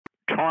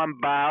Tom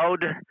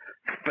Bowd,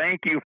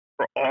 thank you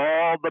for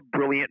all the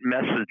brilliant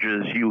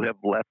messages you have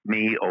left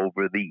me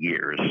over the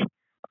years.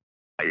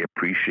 I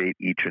appreciate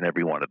each and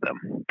every one of them.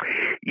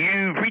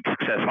 You've reached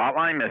Success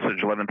Hotline,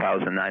 message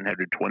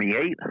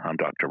 11,928. I'm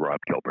Dr. Rob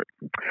Gilbert.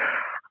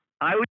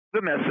 I would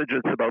give a message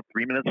that's about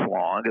 3 minutes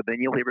long, and then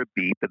you'll hear a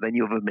beep, and then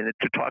you'll have a minute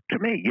to talk to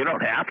me. You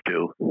don't have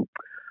to,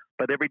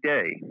 but every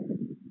day,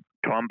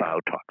 Tom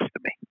Bowd talks to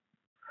me.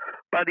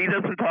 But he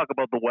doesn't talk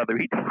about the weather.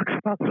 He talks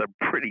about some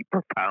pretty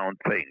profound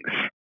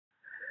things.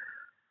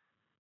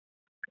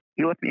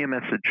 He left me a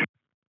message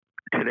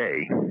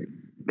today,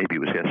 maybe it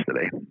was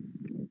yesterday,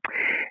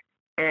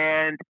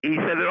 and he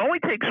said it only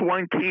takes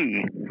one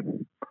key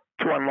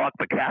to unlock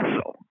the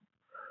castle,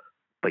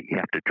 but you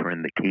have to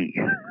turn the key.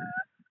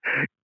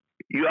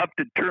 You have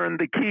to turn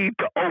the key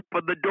to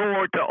open the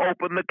door, to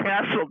open the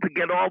castle, to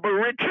get all the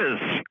riches.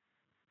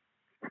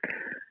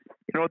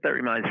 You know what that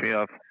reminds me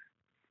of?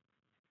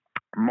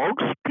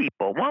 Most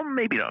people, well,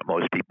 maybe not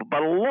most people,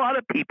 but a lot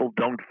of people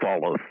don't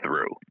follow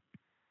through.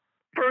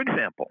 For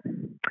example,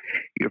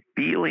 you're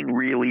feeling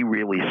really,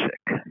 really sick.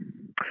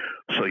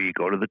 So you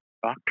go to the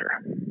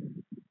doctor.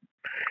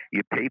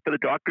 You pay for the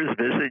doctor's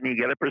visit and you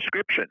get a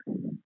prescription.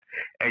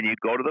 And you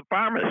go to the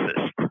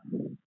pharmacist.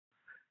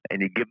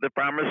 And you give the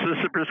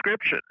pharmacist a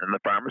prescription. And the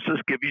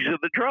pharmacist gives you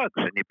the drugs.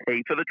 And you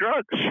pay for the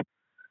drugs.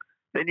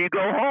 Then you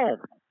go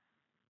home.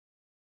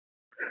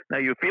 Now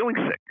you're feeling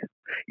sick.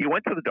 You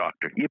went to the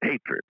doctor. You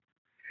paid for it.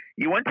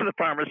 You went to the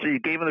pharmacy. You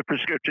gave him the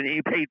prescription. And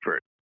you paid for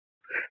it.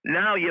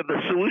 Now you have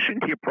the solution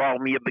to your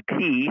problem. You have the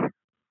key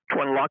to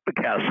unlock the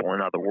castle,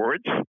 in other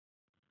words.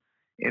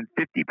 And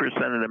 50% of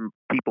the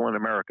people in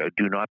America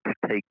do not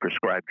take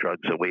prescribed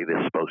drugs the way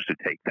they're supposed to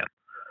take them.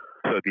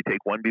 So if you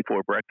take one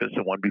before breakfast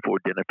and one before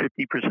dinner,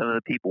 50% of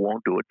the people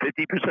won't do it.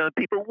 50% of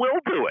people will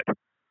do it.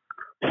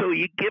 So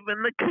you give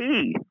them the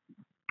key.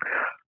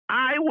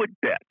 I would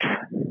bet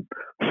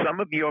some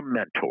of your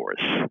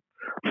mentors,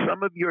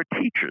 some of your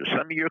teachers,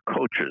 some of your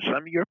coaches,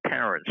 some of your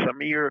parents,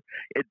 some of your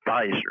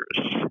advisors,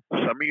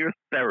 some of your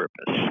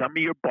therapists, some of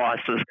your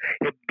bosses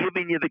have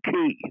given you the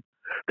key.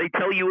 They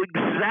tell you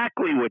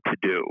exactly what to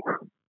do.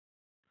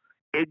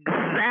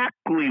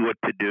 Exactly what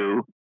to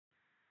do.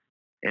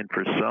 And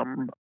for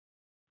some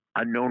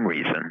unknown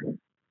reason,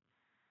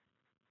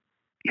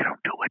 you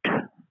don't do it.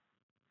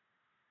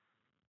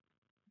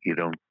 You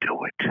don't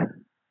do it.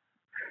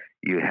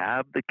 You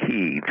have the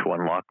key to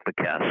unlock the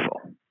castle.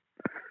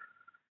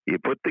 You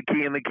put the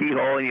key in the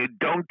keyhole and you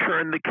don't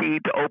turn the key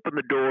to open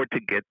the door to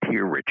get to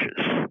your riches.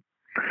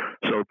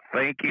 So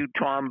thank you,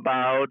 Tom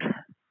Bowd,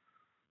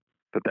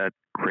 for that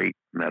great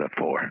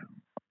metaphor.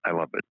 I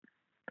love it.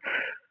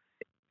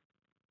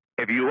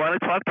 If you want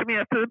to talk to me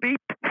after the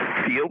beep,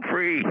 feel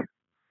free.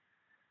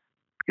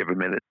 Give a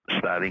minute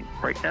starting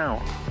right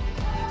now.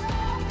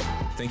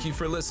 Thank you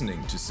for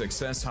listening to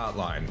Success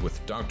Hotline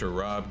with Dr.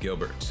 Rob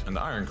Gilbert, an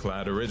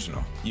Ironclad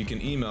original. You can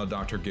email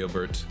Dr.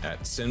 Gilbert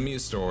at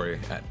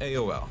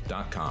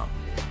sendmeastory@aol.com.